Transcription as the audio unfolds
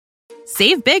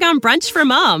Save big on brunch for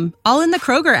mom, all in the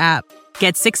Kroger app.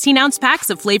 Get 16-ounce packs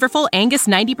of flavorful Angus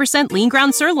 90% lean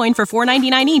ground sirloin for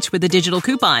 $4.99 each with a digital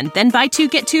coupon. Then buy 2,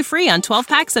 get 2 free on 12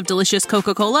 packs of delicious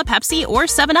Coca-Cola, Pepsi, or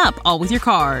 7-Up, all with your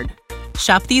card.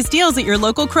 Shop these deals at your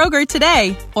local Kroger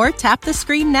today, or tap the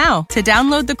screen now to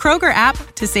download the Kroger app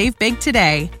to save big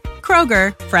today.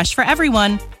 Kroger, fresh for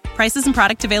everyone. Prices and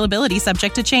product availability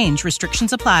subject to change.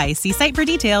 Restrictions apply. See site for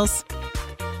details.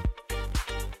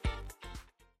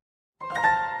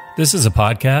 This is a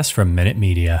podcast from Minute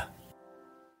Media.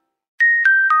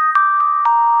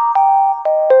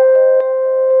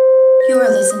 You are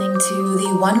listening to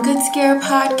the One Good Scare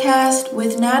podcast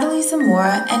with Natalie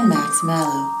Zamora and Max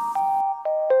Mallow.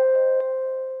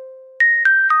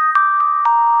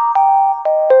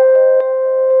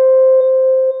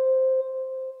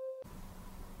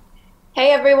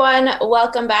 Hey everyone,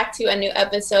 welcome back to a new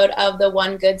episode of the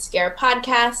One Good Scare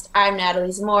podcast. I'm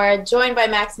Natalie Zamora, joined by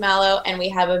Max Mallow, and we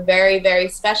have a very, very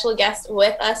special guest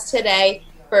with us today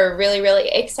for a really, really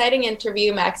exciting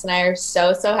interview. Max and I are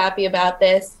so happy about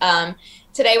this.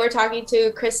 Today we're talking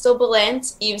to Crystal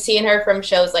Balint. You've seen her from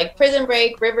shows like Prison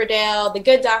Break, Riverdale, The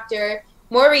Good Doctor.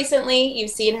 More recently,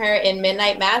 you've seen her in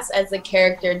Midnight Mass as the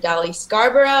character Dolly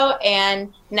Scarborough,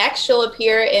 and next she'll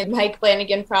appear in Mike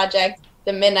Flanagan Project,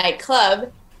 The Midnight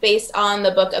Club, based on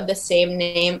the book of the same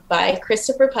name by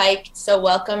Christopher Pike. So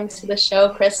welcome to the show,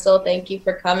 Crystal. Thank you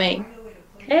for coming.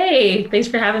 Hey, thanks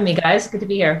for having me, guys. Good to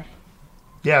be here.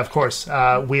 Yeah, of course.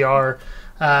 We are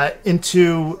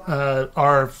into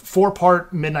our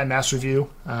 4-part Midnight Mass review,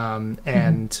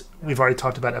 and we've already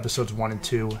talked about episodes 1 and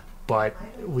 2, but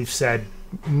we've said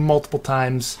multiple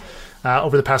times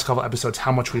over the past couple episodes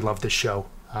how much we love this show,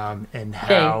 and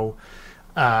how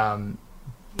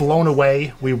blown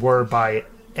away we were by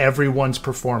everyone's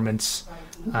performance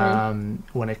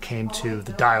when it came to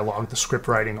the dialogue, the script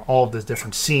writing, all of the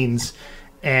different scenes.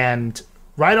 And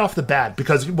right off the bat,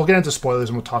 because we'll get into spoilers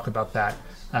and we'll talk about that,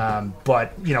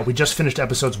 but you know, we just finished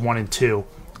episodes 1 and 2,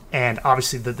 and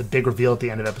obviously the big reveal at the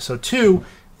end of episode 2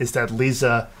 is that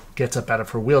Lisa gets up out of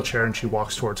her wheelchair and she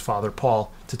walks towards Father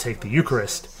Paul to take the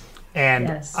Eucharist. And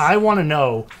yes. I want to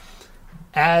know,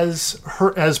 as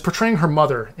portraying her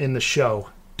mother in the show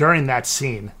during that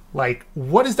scene, like,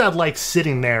 what is that like,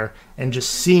 sitting there and just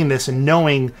seeing this and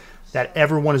knowing that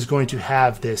everyone is going to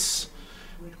have this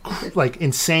like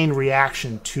insane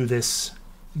reaction to this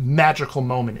magical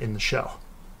moment in the show?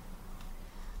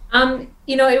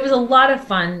 You know, it was a lot of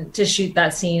fun to shoot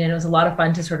that scene, and it was a lot of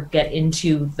fun to sort of get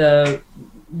into the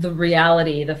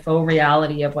reality, the faux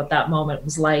reality of what that moment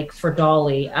was like for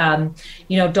Dolly.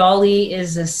 You know, Dolly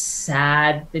is a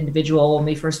sad individual when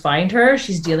we first find her.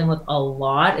 She's dealing with a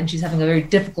lot, and she's having a very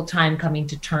difficult time coming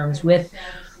to terms with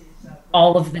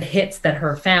all of the hits that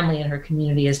her family and her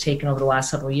community has taken over the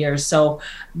last several years. So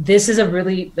this is a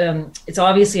really, it's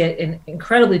obviously an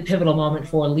incredibly pivotal moment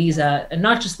for Lisa, and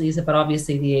not just Lisa, but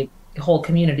obviously the whole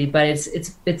community. But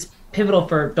it's pivotal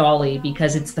for Dolly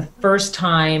because it's the first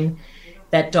time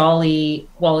that Dolly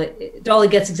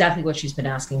gets exactly what she's been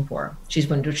asking for. She's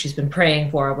been praying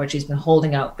for, what she's been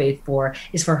holding out faith for,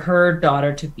 is for her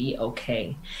daughter to be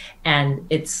okay. And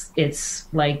it's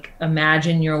like,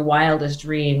 imagine your wildest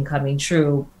dream coming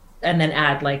true, and then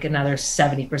add like another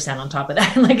 70% on top of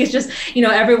that. Like, it's just, you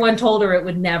know, everyone told her it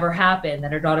would never happen,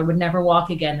 that her daughter would never walk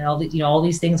again, and all the, you know, all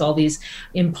these things, all these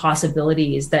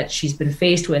impossibilities that she's been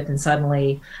faced with, and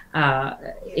suddenly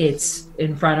it's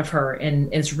in front of her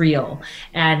and it's real.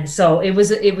 And so it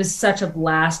was such a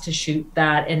blast to shoot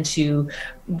that and to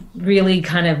really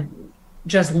kind of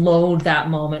just load that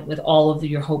moment with all of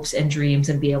your hopes and dreams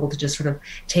and be able to just sort of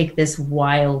take this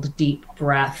wild, deep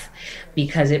breath,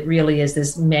 because it really is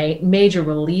this major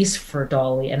release for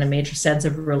Dolly and a major sense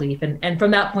of relief. And from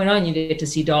that point on, you get to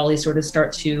see Dolly sort of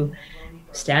start to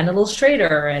stand a little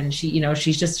straighter, and she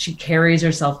carries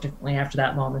herself differently after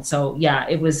that moment. So yeah,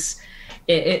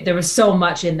 there was so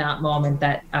much in that moment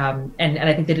that, and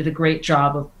I think they did a great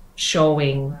job of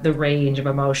showing the range of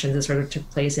emotions that sort of took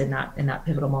place in that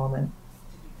pivotal moment.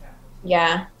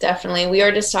 Yeah, definitely. We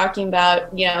were just talking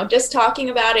about, just talking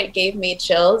about it gave me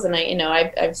chills. And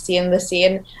I've seen the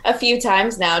scene a few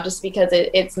times now just because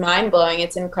it's mind blowing.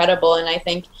 It's incredible. And I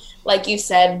think, like you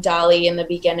said, Dolly in the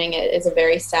beginning is a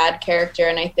very sad character.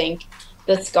 And I think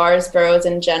the Scarsboroughs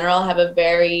in general have a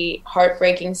very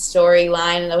heartbreaking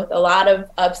storyline with a lot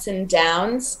of ups and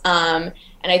downs. And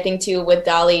I think too with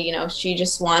Dolly, she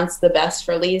just wants the best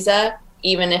for Lisa,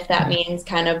 even if that means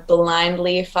kind of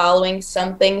blindly following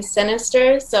something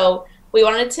sinister. So we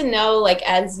wanted to know, like,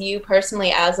 as you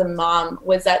personally, as a mom,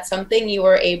 was that something you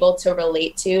were able to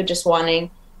relate to, just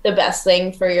wanting the best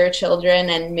thing for your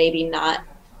children and maybe not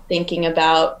thinking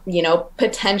about,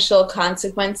 potential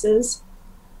consequences?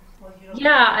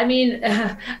 Yeah, I mean,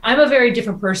 I'm a very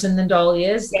different person than Dolly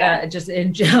is,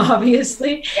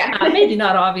 obviously. Yeah. Maybe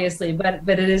not obviously, but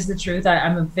it is the truth.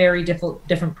 I'm a very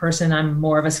different person. I'm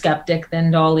more of a skeptic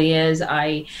than Dolly is.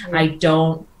 I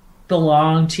don't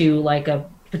belong to like a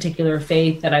particular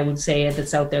faith that I would say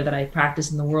that's out there that I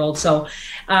practice in the world. So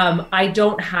I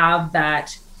don't have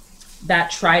that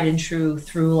tried and true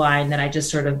through line that I just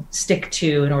sort of stick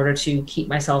to in order to keep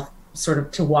myself sort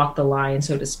of to walk the line,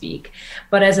 so to speak.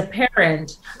 But as a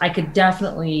parent, I could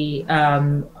definitely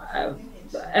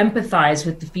empathize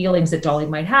with the feelings that Dolly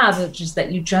might have, which is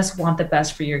that you just want the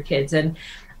best for your kids. And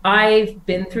I've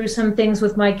been through some things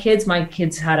with my kids. My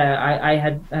kids had I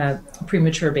had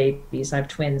premature babies. I have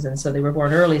twins, and so they were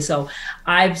born early. So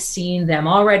I've seen them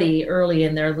already early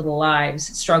in their little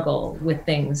lives struggle with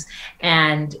things.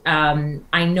 And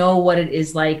I know what it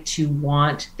is like to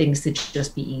want things to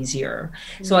just be easier.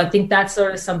 Mm-hmm. So I think that's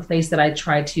sort of some place that I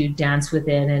try to dance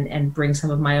within and bring some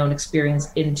of my own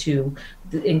experience into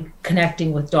in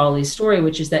connecting with Dolly's story,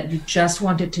 which is that you just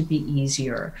want it to be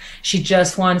easier. She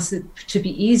just wants it to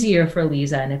be easier for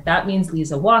Lisa. And if that means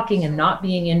Lisa walking and not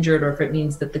being injured, or if it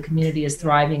means that the community is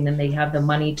thriving, then they have the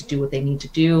money to do what they need to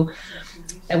do,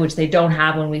 which they don't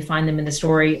have when we find them in the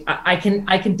story. I can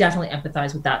definitely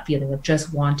empathize with that feeling of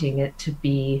just wanting it to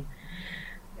be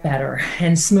better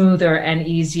and smoother and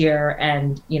easier.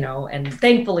 And, and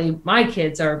thankfully my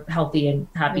kids are healthy and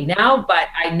happy now, but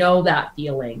I know that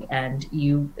feeling. And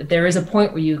there is a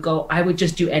point where you go, I would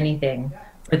just do anything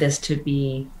for this to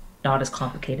be not as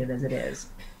complicated as it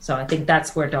is. So I think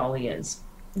that's where Dolly is.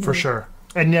 For sure.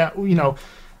 And yeah,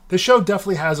 the show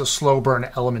definitely has a slow burn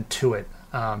element to it.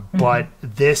 But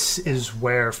this is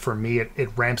where, for me, it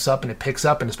ramps up and it picks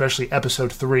up, and especially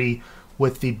episode 3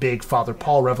 with the big Father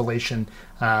Paul revelation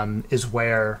is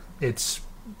where it's,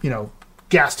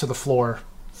 gas to the floor,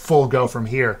 full go from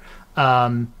here.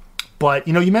 But,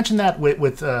 you mentioned that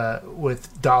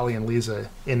with Dolly and Lisa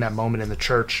in that moment in the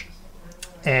church,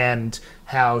 and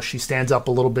how she stands up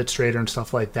a little bit straighter and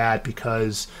stuff like that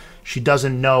because she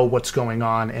doesn't know what's going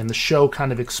on. And the show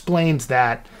kind of explains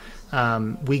that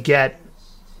we get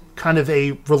kind of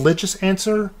a religious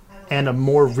answer and a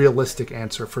more realistic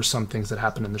answer for some things that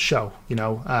happen in the show.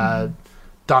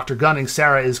 Dr. Gunning,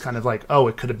 Sarah, is kind of like, oh,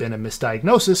 it could have been a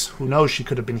misdiagnosis. Who knows? She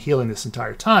could have been healing this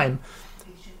entire time.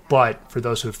 But for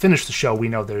those who have finished the show, we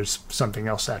know there's something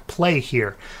else at play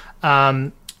here.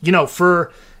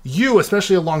 For you,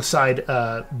 especially alongside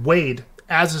Wade,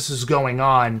 as this is going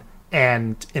on,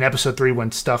 and in episode 3,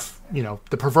 when stuff,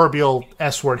 the proverbial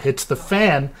S word hits the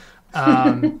fan,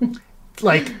 how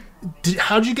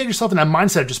did you get yourself in that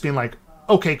mindset of just being like,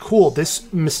 okay, cool,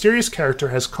 this mysterious character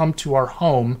has come to our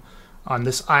home on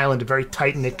this island, a very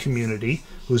tight-knit community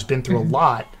who's been through a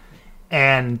lot,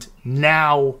 and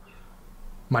now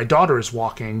my daughter is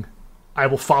walking, I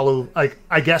will follow,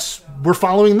 I guess we're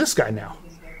following this guy now.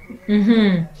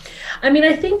 Mm-hmm. I mean,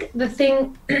 I think the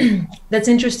thing that's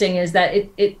interesting is that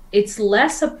it's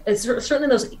less of, it's certainly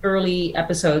those early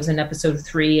episodes in episode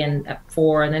 3 and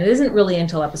 4, and then it isn't really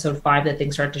until episode 5 that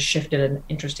things start to shift in an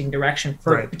interesting direction,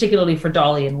 particularly for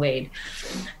Dolly and Wade,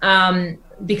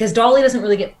 because Dolly doesn't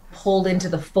really get pulled into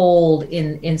the fold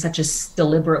in such a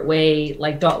deliberate way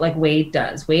like Wade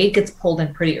does. Wade gets pulled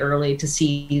in pretty early to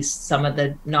see some of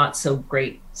the not so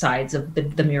great sides of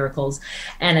the miracles,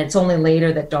 and it's only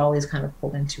later that Dolly's kind of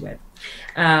pulled into it.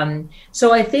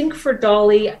 So I think for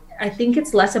Dolly, I think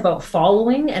it's less about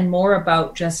following and more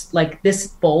about just like this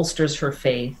bolsters her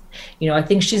faith. I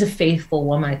think she's a faithful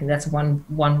woman. I think that's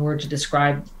one word to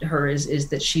describe her is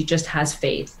that she just has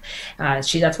faith.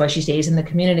 That's why she stays in the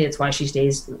community. It's why she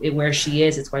stays where she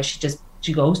is. It's why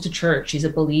she goes to church. She's a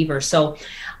believer. So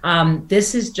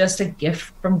this is just a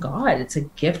gift from God. It's a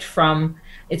gift from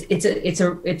it's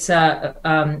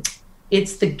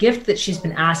the gift that she's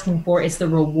been asking for. It's the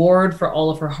reward for all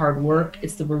of her hard work.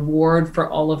 It's the reward for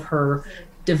all of her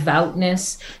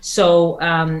devoutness. So,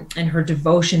 and her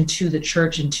devotion to the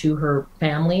church and to her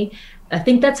family. I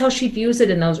think that's how she views it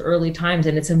in those early times.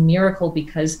 And it's a miracle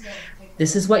because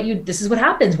this is what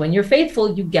happens when you're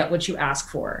faithful. You get what you ask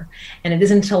for. And it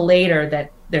isn't until later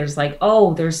that there's like,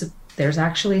 oh, there's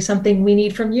actually something we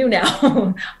need from you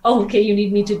now. Oh, okay, you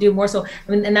need me to do more. So,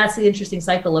 and that's the interesting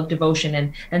cycle of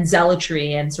devotion and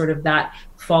zealotry and sort of that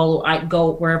I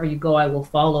go wherever you go, I will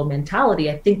follow mentality.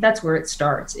 I think that's where it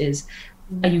starts is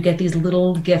you get these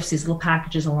little gifts, these little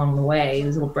packages along the way,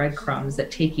 these little breadcrumbs that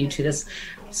take you to this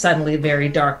suddenly very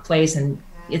dark place, and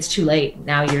it's too late.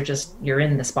 Now you're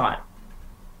in the spot.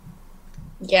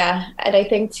 Yeah, and I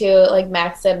think too, like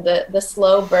Max said, the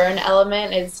slow burn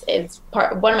element is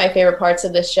one of my favorite parts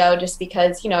of the show, just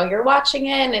because, you know, you're watching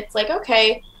it and it's like,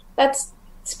 okay, that's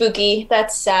spooky,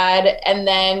 that's sad, and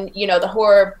then, you know, the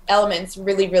horror elements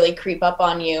really, really creep up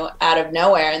on you out of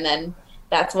nowhere, and then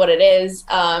that's what it is.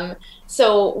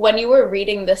 So when you were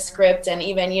reading the script and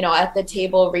even, you know, at the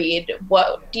table read,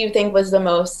 what do you think was the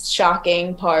most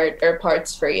shocking part or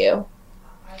parts for you?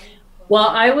 Well,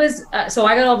 I was, so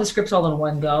I got all the scripts all in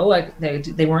one go. Like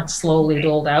they weren't slowly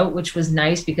doled out, which was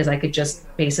nice because I could just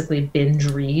basically binge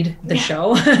read the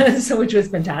show, so which was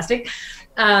fantastic.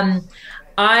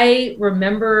 I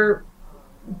remember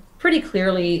pretty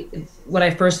clearly when I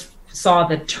first saw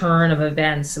the turn of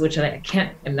events, which I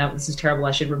can't, and now this is terrible,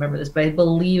 I should remember this, but I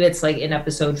believe it's like in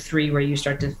episode 3 where you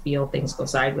start to feel things go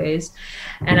sideways.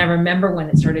 And I remember when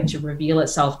it started to reveal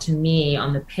itself to me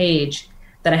on the page,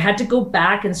 that I had to go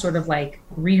back and sort of like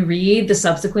reread the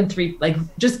subsequent 3, like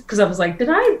just because I was like, did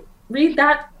I read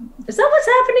that? Is that what's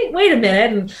happening? Wait a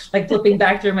minute. And like flipping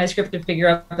back through my script to figure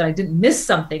out that I didn't miss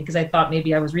something because I thought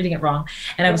maybe I was reading it wrong.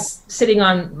 And I was sitting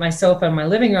on my sofa in my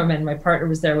living room and my partner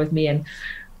was there with me. And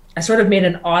I sort of made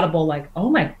an audible like, oh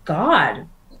my God,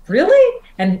 really?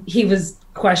 And he was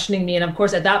questioning me. And of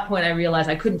course, at that point, I realized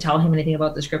I couldn't tell him anything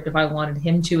about the script if I wanted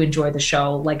him to enjoy the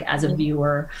show, like as a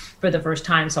viewer for the first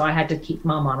time. So I had to keep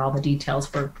mum on all the details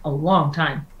for a long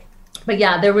time. But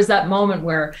yeah, there was that moment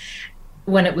where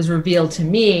when it was revealed to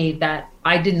me that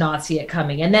I did not see it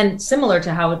coming. And then similar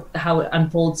to how it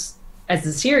unfolds as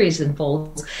the series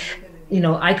unfolds, you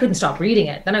know, I couldn't stop reading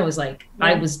it. Then I was like,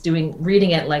 I was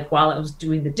reading it like while I was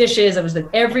doing the dishes. I was like,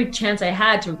 every chance I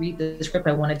had to read the script,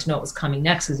 I wanted to know what was coming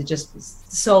next because it just was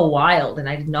so wild and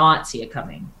I did not see it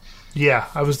coming. Yeah,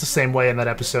 I was the same way in that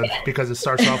episode because it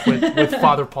starts off with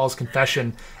Father Paul's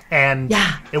confession, and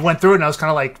it went through it, and I was kind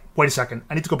of like, wait a second,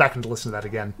 I need to go back and listen to that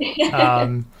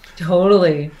again.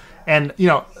 Totally. And, you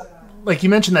know, like you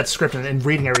mentioned that script and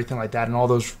reading everything like that and all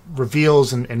those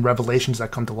reveals and revelations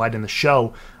that come to light in the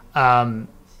show.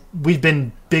 We've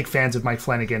been big fans of Mike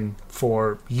Flanagan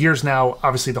for years now.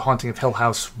 Obviously, The Haunting of Hill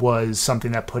House was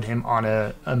something that put him on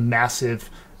a massive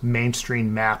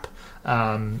mainstream map.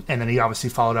 And then he obviously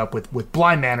followed up with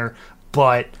Bly Manor.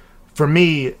 But for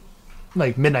me,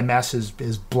 like Midnight Mass has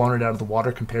blown it out of the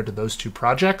water compared to those two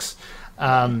projects.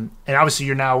 And obviously,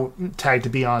 you're now tagged to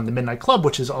be on The Midnight Club,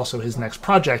 which is also his next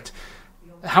project.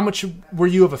 How much were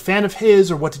you of a fan of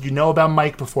his, or what did you know about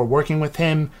Mike before working with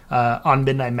him on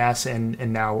Midnight Mass and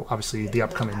now, obviously, the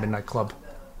upcoming Midnight Club?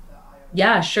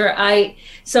 Yeah, sure.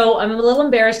 So I'm a little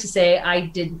embarrassed to say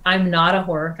I'm not a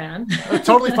horror fan.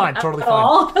 Totally fine. Totally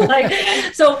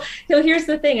fine. So here's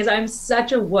the thing is I'm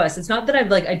such a wuss. It's not that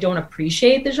I don't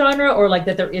appreciate the genre or like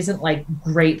that there isn't like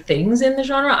great things in the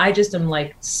genre. I just am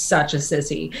like such a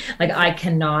sissy. Like I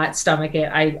cannot stomach it.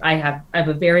 I have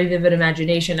a very vivid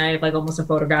imagination. I have like almost a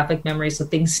photographic memory. So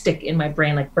things stick in my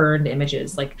brain like burned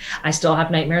images. Like I still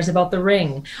have nightmares about The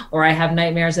Ring, or I have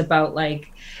nightmares about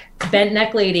like Bent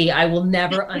Neck Lady. I will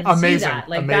never unsee that.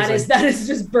 Like amazing. that is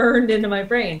just burned into my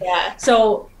brain. Yeah.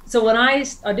 So when I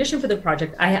auditioned for the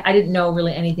project, I didn't know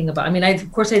really anything about. I mean,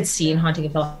 of course I'd seen Haunting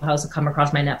of Hill House come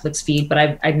across my Netflix feed, but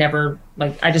I'd never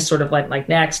I just sort of like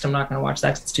next. I'm not going to watch that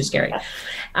because it's too scary.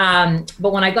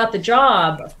 But when I got the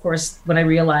job, of course, when I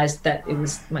realized that it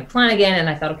was Mike Flanagan, and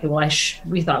I thought, okay, well,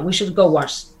 we thought we should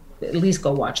at least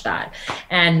go watch that.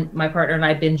 And my partner and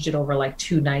I binged it over like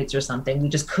 2 nights or something. We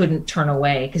just couldn't turn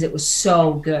away because it was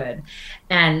so good.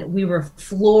 And we were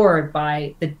floored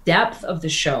by the depth of the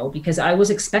show because I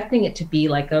was expecting it to be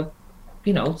like a,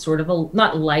 you know, sort of a,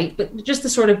 not light, but just a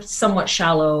sort of somewhat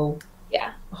shallow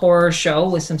horror show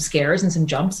with some scares and some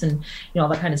jumps and, you know, all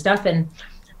that kind of stuff. And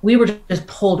we were just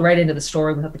pulled right into the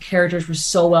story. The characters were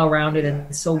so well rounded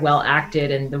and so well acted,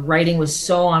 and the writing was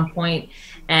so on point.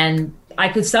 And I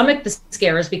could stomach the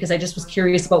scares because I just was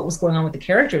curious about what was going on with the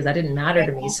characters. That didn't matter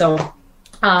to me. So,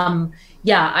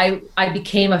 I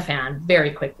became a fan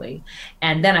very quickly.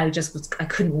 And then I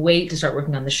couldn't wait to start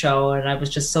working on the show. And I was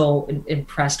just so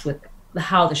impressed with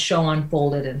how the show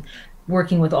unfolded and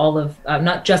working with all of,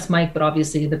 not just Mike, but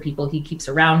obviously the people he keeps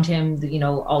around him, you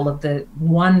know, all of the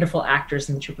wonderful actors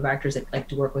and the troupe of actors that like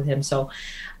to work with him. So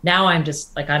now I'm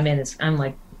just like, I'm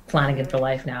like, Flanagan for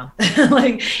life now.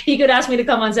 Like he could ask me to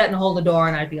come on set and hold the door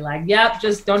and I'd be like, yep,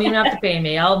 just don't even have to pay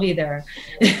me. I'll be there.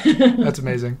 That's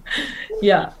amazing.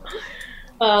 Yeah.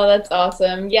 Oh, that's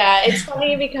awesome. Yeah. It's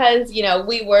funny because, you know,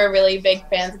 we were really big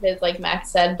fans of his, like Max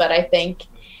said, but I think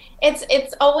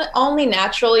it's only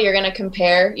natural you're going to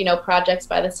compare, you know, projects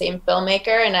by the same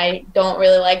filmmaker. And I don't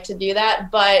really like to do that,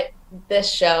 but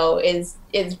this show is,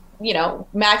 you know,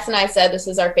 Max and I said, this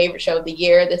is our favorite show of the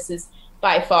year. This is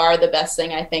by far the best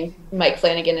thing I think Mike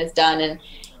Flanagan has done. And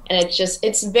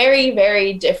it's very,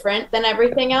 very different than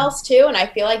everything else too. And I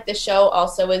feel like the show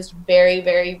also is very,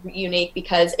 very unique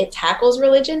because it tackles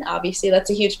religion. Obviously, that's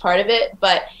a huge part of it.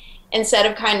 But instead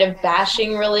of kind of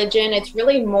bashing religion, it's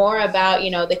really more about,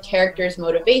 you know, the characters'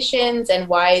 motivations and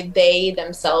why they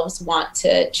themselves want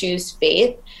to choose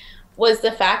faith. Was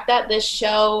the fact that this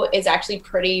show is actually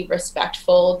pretty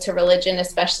respectful to religion,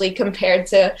 especially compared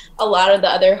to a lot of the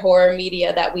other horror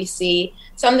media that we see,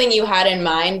 something you had in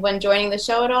mind when joining the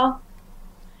show at all?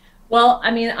 Well,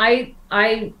 I mean,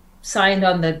 I signed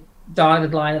on the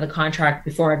dotted line of the contract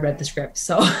before I'd read the script.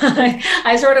 So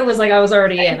I sort of was like, I was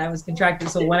already in, I was contracted.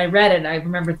 So when I read it, I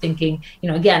remember thinking,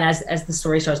 you know, again, as the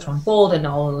story starts to unfold and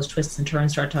all of those twists and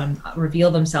turns start to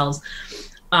reveal themselves,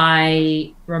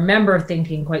 I remember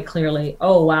thinking quite clearly,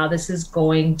 oh, wow, this is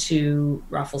going to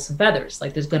ruffle some feathers.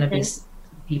 Like there's going to be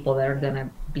people that are going to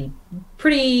be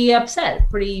pretty upset,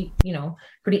 pretty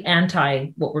anti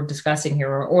what we're discussing here,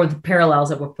 or the parallels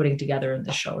that we're putting together in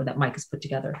the show, or that Mike has put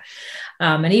together.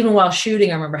 And even while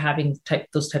shooting, I remember having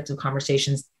those types of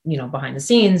conversations, you know, behind the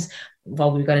scenes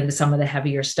while we got into some of the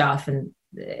heavier stuff and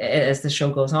as the show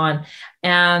goes on.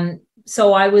 And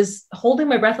so I was holding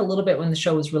my breath a little bit when the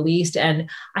show was released. And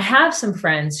I have some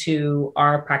friends who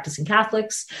are practicing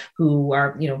Catholics, who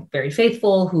are, you know, very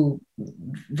faithful, who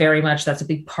very much, that's a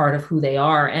big part of who they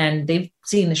are. And they've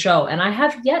seen the show. And I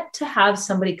have yet to have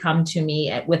somebody come to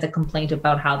me with a complaint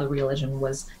about how the religion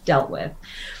was dealt with.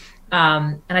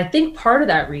 And I think part of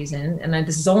that reason, and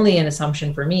this is only an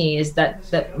assumption for me, is that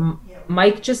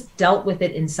Mike just dealt with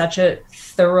it in such a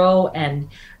thorough and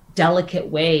delicate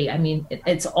way. I mean,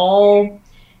 it's all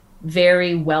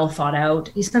very well thought out.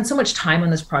 He spent so much time on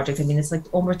this project. I mean, it's like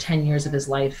over 10 years of his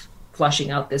life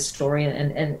flushing out this story.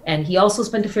 And he also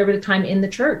spent a fair bit of time in the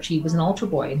church. He was an altar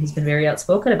boy and he's been very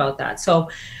outspoken about that. So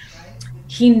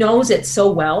he knows it so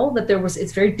well that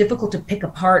it's very difficult to pick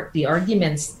apart the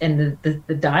arguments and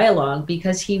the dialogue,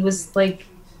 because he was like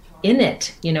in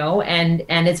it, you know, and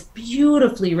it's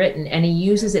beautifully written, and he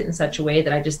uses it in such a way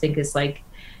that I just think is like,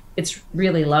 it's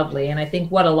really lovely. And I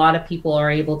think what a lot of people are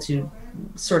able to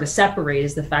sort of separate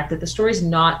is the fact that the story is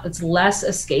it's less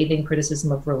a scathing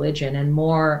criticism of religion and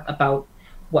more about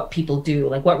what people do,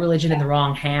 like what religion in the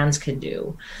wrong hands can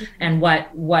do, and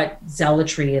what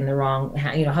zealotry in the wrong,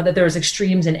 you know, how that there's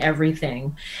extremes in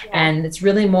everything. And it's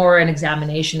really more an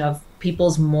examination of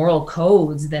people's moral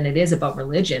codes than it is about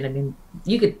religion. I mean,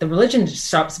 the religion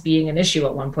stops being an issue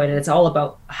at one point, and it's all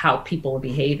about how people are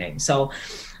behaving. So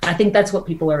I think that's what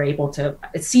people are able to,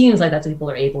 it seems like that's what people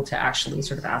are able to actually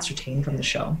sort of ascertain from the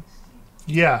show.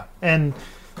 Yeah. And,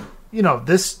 you know,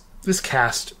 this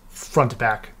cast front to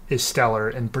back is stellar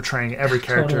in portraying every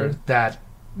character Totally. that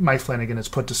Mike Flanagan has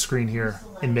put to screen here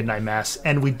in Midnight Mass.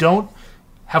 And we don't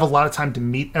have a lot of time to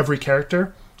meet every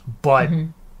character, but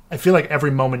I feel like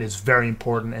every moment is very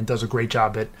important and does a great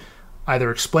job at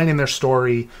either explaining their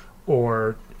story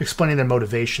or explaining their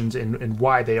motivations and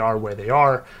why they are where they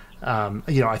are.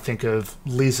 You know, I think of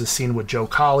Lisa's scene with Joe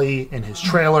Colley in his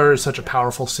trailer, such a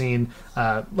powerful scene.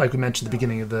 Like we mentioned at the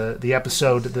beginning of the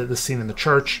episode, the scene in the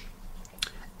church.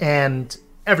 And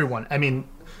everyone, I mean,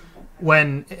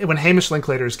 when Hamish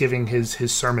Linklater is giving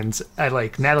his sermons,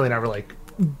 Natalie and I were like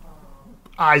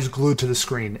eyes glued to the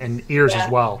screen and ears as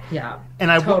well. Yeah,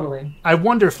 and totally. I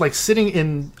wonder if, like, sitting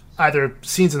in either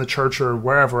scenes in the church or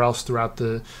wherever else throughout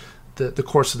the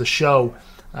course of the show,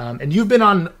 and you've been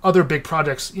on other big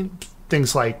projects,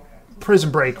 things like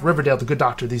Prison Break, Riverdale, The Good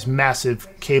Doctor, these massive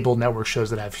cable network shows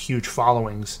that have huge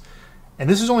followings. And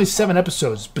this is only 7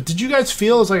 episodes, but did you guys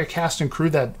feel as like a cast and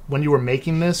crew that when you were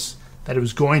making this, that it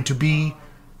was going to be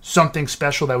something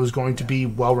special, that was going to be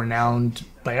well-renowned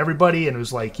by everybody, and it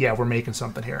was like, yeah, we're making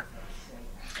something here?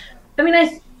 I mean,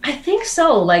 I think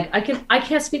so. Like, I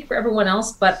can't speak for everyone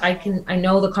else, but I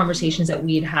know the conversations that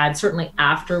we'd had, certainly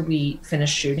after we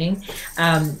finished shooting,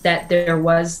 that there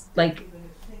was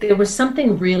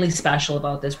something really special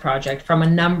about this project from a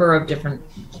number of different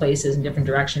places and different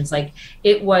directions. Like,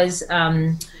 it was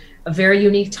a very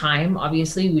unique time.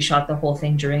 Obviously, we shot the whole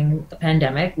thing during the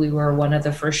pandemic. We were one of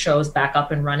the first shows back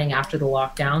up and running after the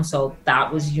lockdown. So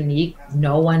that was unique.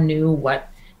 No one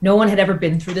had ever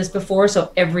been through this before.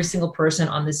 So every single person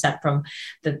on the set, from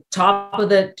the top of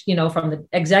from the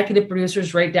executive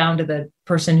producers right down to the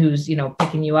person who's,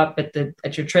 picking you up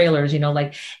at your trailers,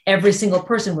 like every single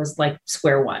person was like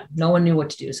square one. No one knew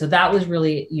what to do. So that was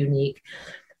really unique.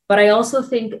 But I also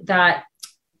think that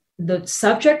the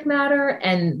subject matter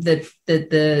and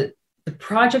the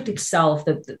project itself,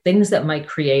 the things that Mike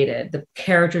created, the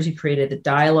characters he created, the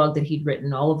dialogue that he'd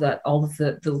written, all of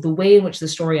the way in which the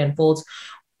story unfolds,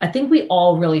 I think we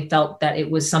all really felt that it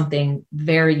was something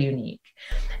very unique.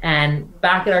 And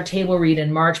back at our table read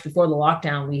in March before the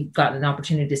lockdown, we got an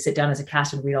opportunity to sit down as a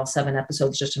cast and read all 7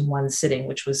 episodes just in one sitting,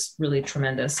 which was really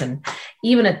tremendous. And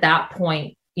even at that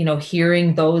point,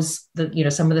 hearing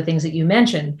some of the things that you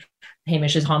mentioned,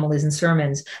 Hamish's homilies and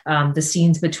sermons, the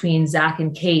scenes between Zach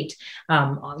and Kate,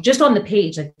 just on the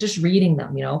page, like just reading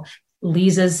them,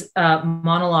 Lisa's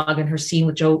monologue and her scene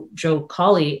with Joe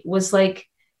Colley was like,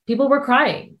 people were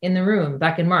crying in the room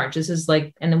back in March. This is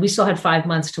like, and then we still had 5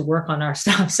 months to work on our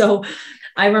stuff. So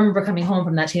I remember coming home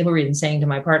from that table read and saying to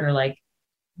my partner, like,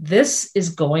 this is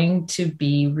going to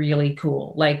be really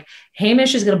cool. Like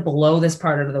Hamish is going to blow this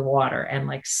part out of the water. And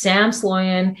like Sam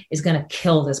Sloyan is going to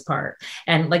kill this part.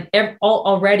 And like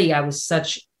already I was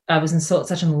such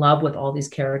in love with all these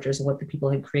characters and what the people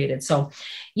had created. So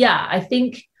yeah, I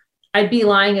think I'd be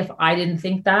lying if I didn't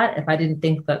think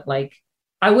that like,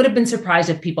 I would have been surprised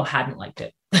if people hadn't liked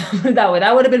it that way.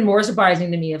 That would have been more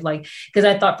surprising to me because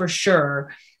I thought for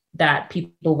sure that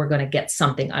people were going to get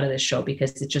something out of this show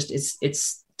because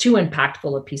it's too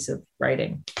impactful a piece of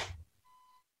writing.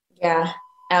 Yeah,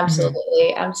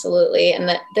 absolutely. Absolutely. And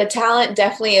the talent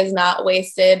definitely is not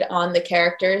wasted on the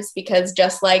characters because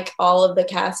just like all of the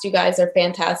cast, you guys are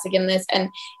fantastic in this. And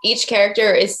each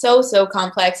character is so, so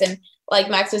complex. And like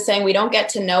Max was saying, we don't get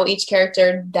to know each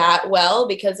character that well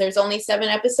because there's only 7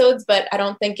 episodes, but I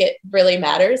don't think it really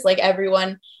matters. Like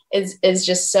everyone is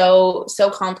just so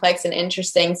complex and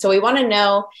interesting. So we want to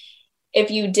know, if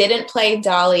you didn't play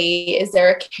Dolly, is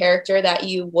there a character that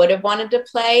you would have wanted to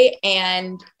play?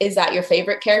 And is that your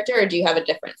favorite character or do you have a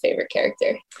different favorite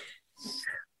character?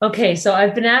 Okay, so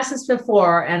I've been asked this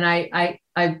before and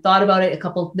I've thought about it a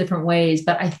couple different ways,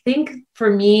 but I think for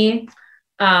me,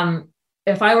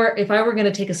 if I were going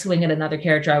to take a swing at another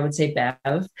character, I would say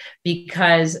Bev,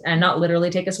 because, and not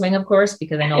literally take a swing, of course,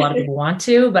 because I know a lot of people want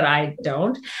to, but I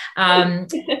don't.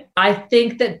 I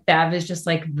think that Bev is just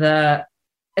like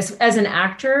as an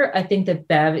actor, I think that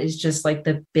Bev is just like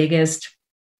the biggest,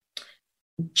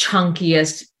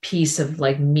 chunkiest piece of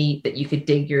like meat that you could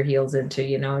dig your heels into,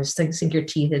 just like sink your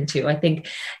teeth into. I think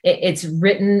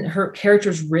her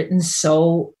character's written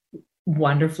so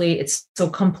wonderfully. It's so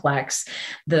complex.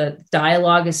 The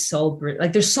dialogue is so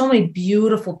like there's so many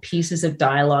beautiful pieces of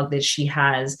dialogue that she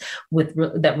has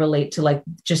that relate to like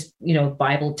just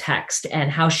Bible text and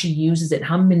how she uses it,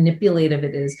 how manipulative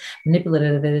it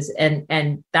is,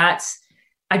 and that's,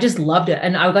 I just loved it.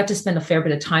 And I got to spend a fair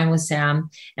bit of time with Sam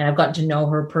and I've gotten to know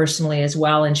her personally as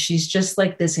well. And she's just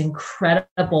like this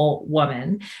incredible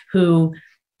woman who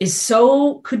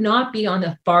could not be on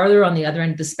the other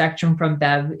end of the spectrum from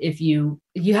Bev. If you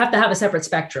have to have a separate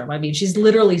spectrum. I mean, she's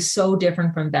literally so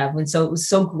different from Bev. And so it was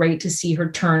so great to see her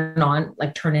turn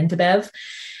into Bev,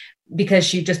 because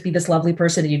she'd just be this lovely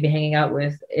person that you'd be hanging out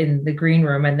with in the green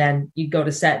room. And then you'd go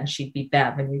to set and she'd be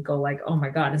Bev and you'd go like, oh my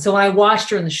God. And so when I watched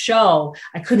her in the show,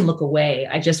 I couldn't look away.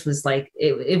 I just was like,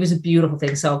 it was a beautiful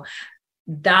thing. So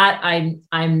that I'm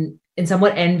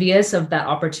somewhat envious of that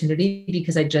opportunity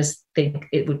because I just think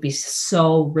it would be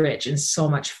so rich and so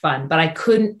much fun, but I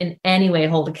couldn't in any way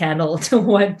hold a candle to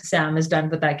what Sam has done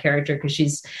with that character. Cause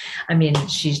she's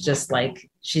just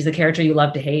like, she's the character you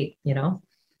love to hate,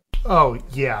 Oh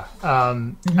yeah.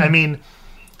 I mean,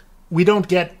 we don't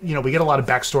get, we get a lot of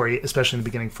backstory, especially in the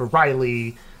beginning for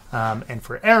Riley, and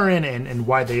for Aaron and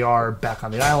why they are back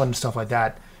on the island and stuff like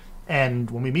that.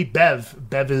 And when we meet Bev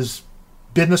is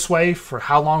been this way for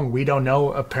how long we don't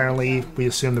know. Apparently we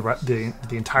assume the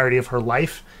entirety of her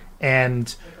life,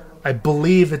 and I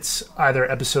believe it's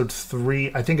either episode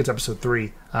 3, I think it's episode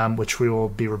 3, which we will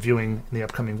be reviewing in the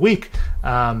upcoming week.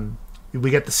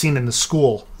 We get the scene in the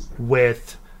school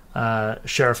with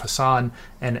Sheriff Hassan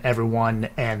and everyone,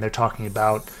 and they're talking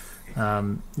about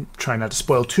trying not to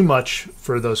spoil too much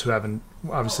for those who haven't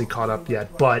obviously caught up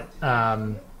yet, but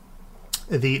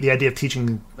the idea of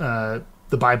teaching the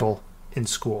Bible in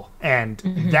school. And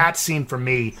that scene for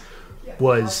me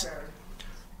was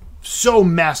so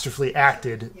masterfully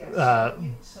acted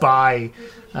by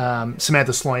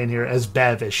Samantha Sloyan here as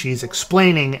Bev, as she's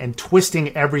explaining and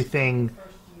twisting everything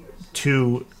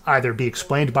to either be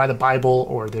explained by the Bible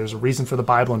or there's a reason for the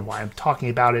Bible and why I'm talking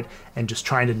about it, and just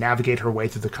trying to navigate her way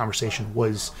through the conversation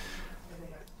was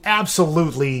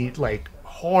absolutely like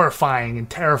horrifying and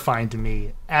terrifying to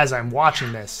me as I'm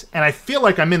watching this. And I feel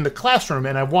like I'm in the classroom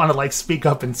and I want to like speak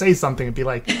up and say something and be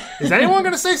like, is anyone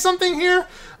going to say something here?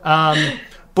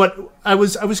 But I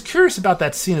was curious about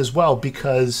that scene as well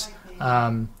because,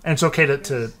 and it's okay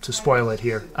to spoil it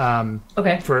here.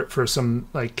 Okay. For some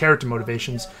like character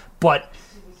motivations, but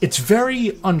it's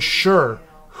very unsure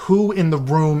who in the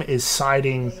room is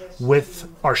siding with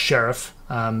our sheriff,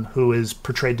 who is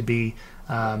portrayed to be,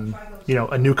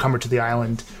 a newcomer to the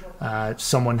island,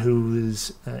 someone who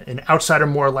is an outsider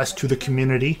more or less to the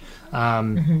community.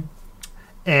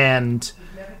 And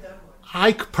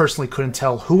I personally couldn't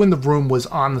tell who in the room was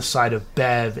on the side of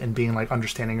Bev and being like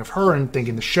understanding of her and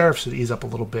thinking the sheriff should ease up a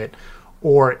little bit,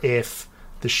 or if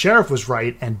the sheriff was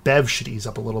right and Bev should ease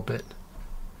up a little bit.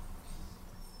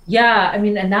 Yeah, I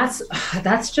mean, and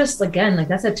that's just, again, like,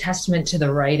 that's a testament to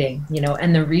the writing,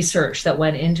 and the research that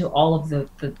went into all of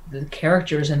the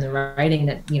characters and the writing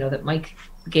that, that Mike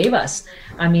gave us.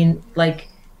 I mean, like,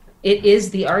 it is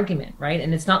the argument, right?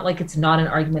 And it's not like it's not an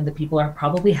argument that people are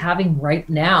probably having right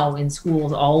now in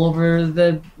schools all over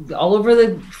the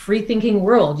free thinking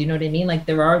world. You know what I mean? Like,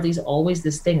 there are always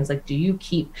this thing. It's like, do we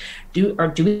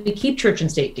keep church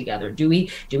and state together? Do we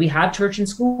have church in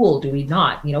school? Do we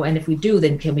not? And if we do,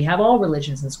 then can we have all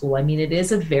religions in school? I mean, it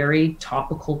is a very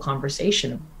topical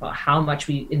conversation about how much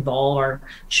we involve our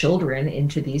children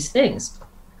into these things.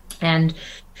 And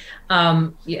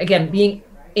again, being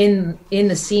in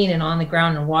the scene and on the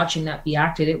ground and watching that be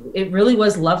acted, it really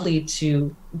was lovely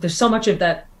there's so much of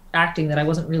that acting that I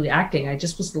wasn't really acting. I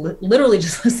just was literally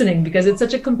just listening, because it's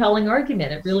such a compelling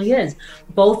argument. It really is.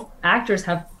 Both actors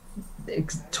have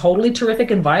totally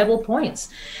terrific and viable points.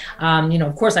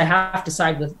 Of course I have to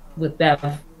side with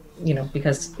Bev,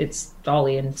 because it's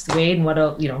Dolly and it's Wade, and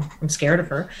I'm scared of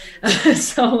her.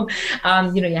 So,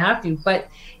 you have to, but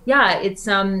yeah, it's,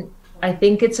 I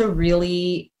think it's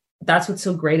that's what's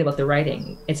so great about the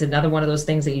writing. It's another one of those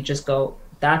things that you just go,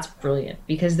 that's brilliant,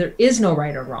 because there is no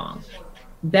right or wrong.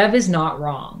 Bev is not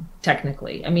wrong,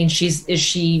 technically. I mean, is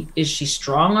she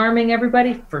strong arming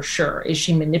everybody? For sure. Is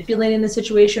she manipulating the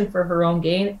situation for her own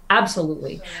gain?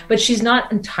 Absolutely. But she's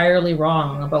not entirely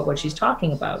wrong about what she's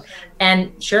talking about.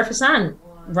 And Sheriff Hassan,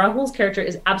 Rahul's character,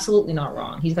 is absolutely not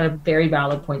wrong. He's got a very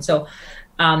valid point. So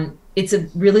it's a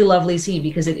really lovely scene,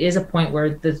 because it is a point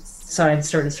where the sides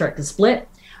start to split.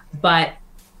 But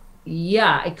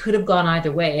yeah, it could have gone either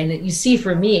way. And you see,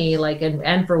 for me, like,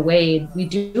 and for Wade, we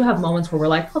do have moments where we're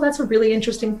like, oh, that's a really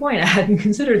interesting point. I hadn't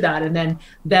considered that. And then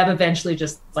Bev eventually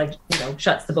just, like,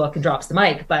 shuts the book and drops the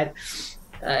mic. But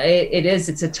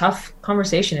it's a tough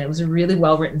conversation. It was a really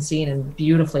well-written scene and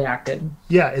beautifully acted.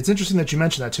 Yeah, it's interesting that you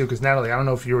mentioned that too, because Natalie, I don't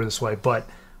know if you were this way, but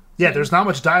yeah, there's not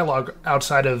much dialogue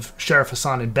outside of Sheriff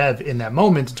Hassan and Bev in that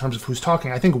moment in terms of who's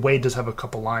talking. I think Wade does have a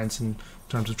couple lines in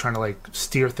terms of trying to, like,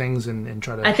 steer things and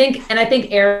try to. I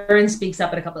think Erin speaks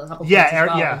up at a couple points as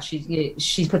well. Yeah,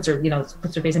 she puts her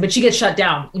face in, but she gets shut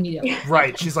down immediately.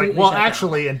 Right, she's like, well,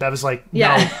 actually, and Bev is like,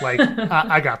 no, like,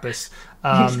 I got this.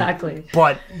 Exactly.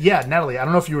 But yeah, Natalie, I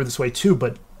don't know if you were this way too,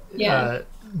 but yeah.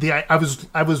 I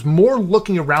was more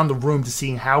looking around the room to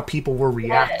seeing how people were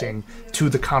reacting to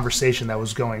the conversation that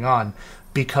was going on,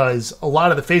 because a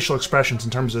lot of the facial expressions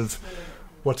in terms of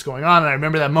what's going on, and I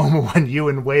remember that moment when you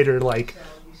and Wade are like,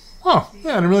 oh,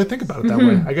 yeah, I didn't really think about it that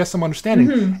way. I guess I'm understanding.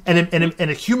 Mm-hmm. And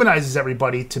it humanizes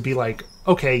everybody to be like,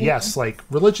 okay, yes, like,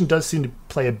 religion does seem to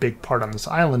play a big part on this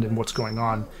island and what's going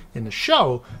on in the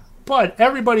show, but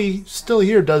everybody still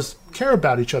here does care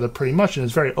about each other pretty much, and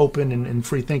is very open and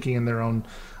free thinking in their own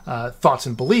thoughts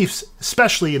and beliefs,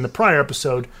 especially in the prior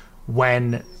episode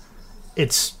when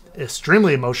it's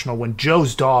extremely emotional when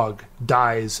Joe's dog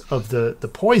dies of the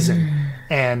poison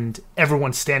and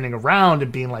everyone's standing around and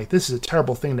being like, this is a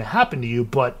terrible thing to happen to you,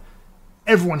 but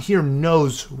everyone here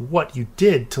knows what you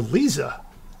did to Lisa.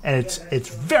 And it's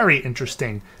very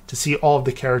interesting to see all of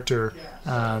the character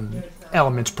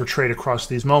elements portrayed across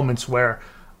these moments, where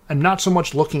I'm not so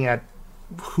much looking at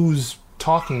who's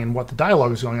talking and what the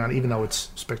dialogue is going on, even though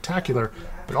it's spectacular,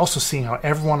 but also seeing how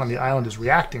everyone on the island is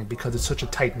reacting, because it's such a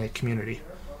tight-knit community.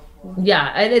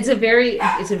 Yeah, and it's a very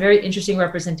interesting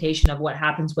representation of what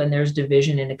happens when there's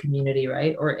division in a community,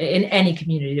 right? Or in any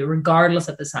community, regardless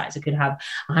of the size. It could have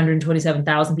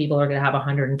 127,000 people, or it could have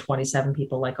 127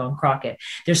 people, like on Crockett.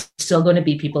 There's still going to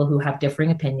be people who have differing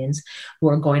opinions, who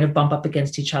are going to bump up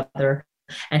against each other,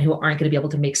 and who aren't going to be able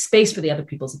to make space for the other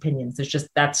people's opinions. There's just,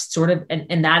 that's sort of,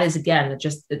 and that is, again,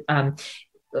 just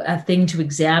a thing to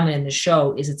examine in the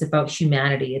show. Is it's about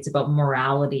humanity, it's about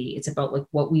morality, it's about, like,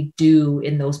 what we do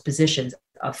in those positions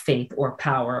of faith or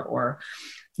power, or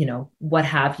what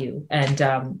have you.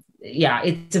 And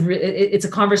it's a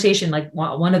conversation, like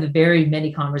one of the very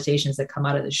many conversations that come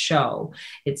out of the show.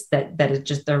 It's that is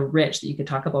just, they're rich, that you could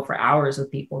talk about for hours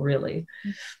with people, really.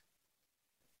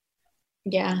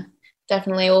 Yeah,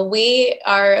 definitely. Well, we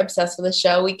are obsessed with the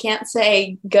show. We can't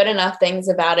say good enough things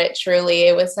about it. Truly,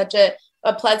 it was such a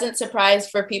pleasant surprise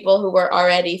for people who were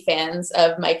already fans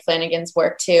of Mike Flanagan's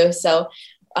work too. So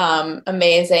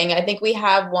amazing. I think we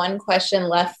have one question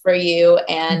left for you,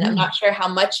 and I'm not sure how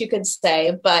much you could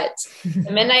say, but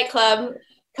The Midnight Club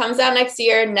comes out next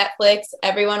year, Netflix,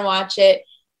 everyone watch it.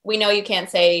 We know you can't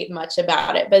say much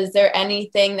about it, but is there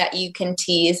anything that you can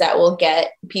tease that will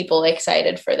get people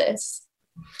excited for this?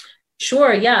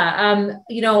 Sure. Yeah.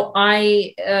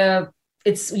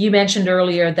 You mentioned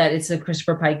earlier that it's a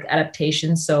Christopher Pike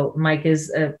adaptation. So Mike is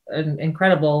an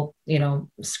incredible,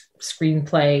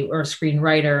 screenplay or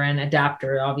screenwriter and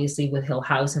adapter, obviously with Hill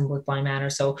House and with Bly Manor.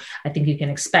 So I think you can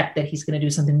expect that he's going to do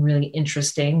something really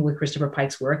interesting with Christopher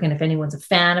Pike's work. And if anyone's a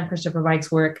fan of Christopher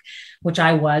Pike's work, which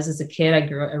I was as a kid, I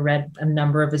read a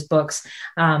number of his books,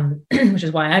 which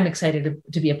is why I'm excited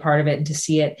to be a part of it and to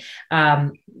see it.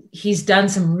 He's done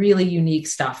some really unique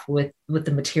stuff with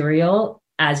the material,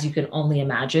 as you can only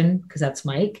imagine, because that's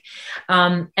Mike.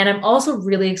 And I'm also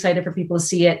really excited for people to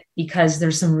see it because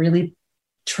there's some really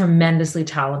tremendously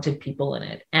talented people in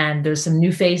it. And there's some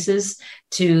new faces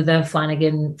to the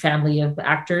Flanagan family of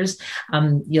actors.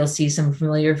 You'll see some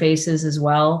familiar faces as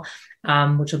well,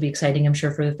 which will be exciting, I'm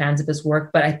sure, for the fans of his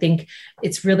work. But I think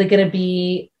it's really going to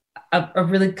be a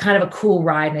really kind of a cool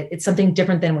ride. It's something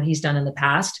different than what he's done in the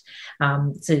past.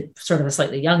 It's a sort of a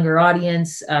slightly younger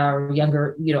audience, or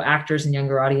younger, actors and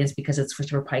younger audience because it's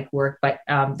Christopher Pike work, but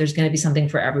there's going to be something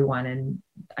for everyone. And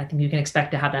I think you can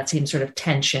expect to have that same sort of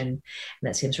tension and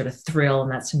that same sort of thrill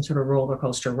and that same sort of roller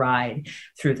coaster ride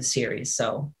through the series.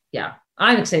 So yeah,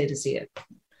 I'm excited to see it.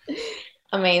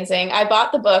 Amazing. I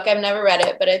bought the book. I've never read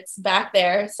it, but it's back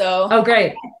there. So oh,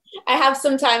 great. I have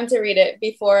some time to read it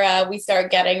before we start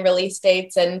getting release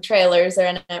dates and trailers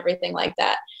and everything like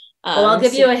that. Well, I'll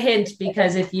give you a hint,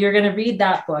 because if you're going to read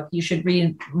that book, you should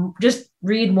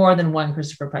read more than one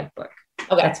Christopher Pike book.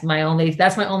 Okay. That's my only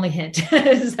hint,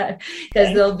 is that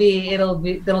because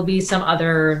there'll be some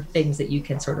other things that you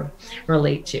can sort of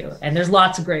relate to. And there's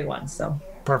lots of great ones. So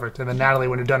perfect. And then Natalie,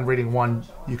 when you're done reading one,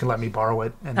 you can let me borrow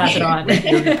it and pass it on.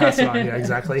 Pass it on. Yeah,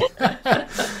 exactly.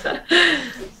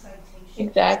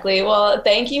 Exactly. Well,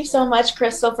 thank you so much,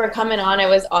 Crystal, for coming on. It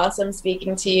was awesome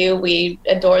speaking to you. We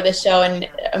adore the show and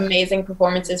amazing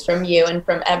performances from you and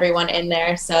from everyone in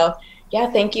there. So yeah,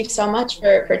 thank you so much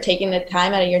for taking the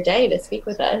time out of your day to speak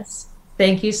with us.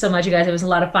 Thank you so much, you guys. It was a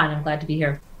lot of fun. I'm glad to be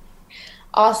here.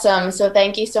 Awesome. So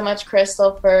thank you so much,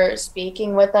 Crystal, for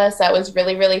speaking with us. That was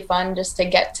really, really fun just to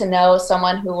get to know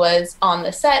someone who was on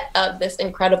the set of this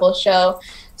incredible show.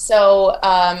 So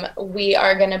we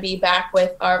are going to be back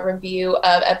with our review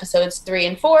of episodes 3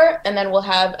 and 4, and then we'll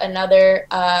have another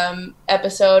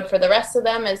episode for the rest of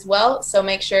them as well. So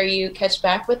make sure you catch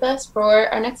back with us for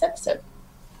our next episode.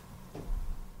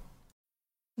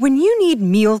 When you need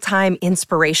mealtime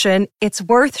inspiration, it's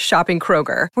worth shopping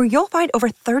Kroger, where you'll find over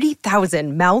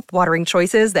 30,000 mouth-watering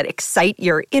choices that excite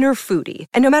your inner foodie.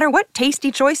 And no matter what tasty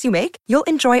choice you make, you'll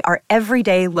enjoy our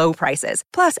everyday low prices,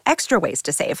 plus extra ways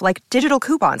to save, like digital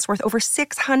coupons worth over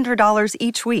 $600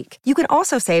 each week. You can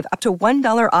also save up to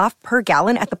 $1 off per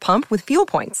gallon at the pump with fuel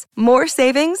points. More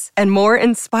savings and more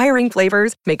inspiring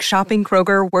flavors make shopping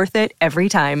Kroger worth it every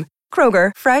time.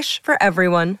 Kroger, fresh for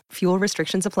everyone. Fuel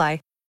restrictions apply.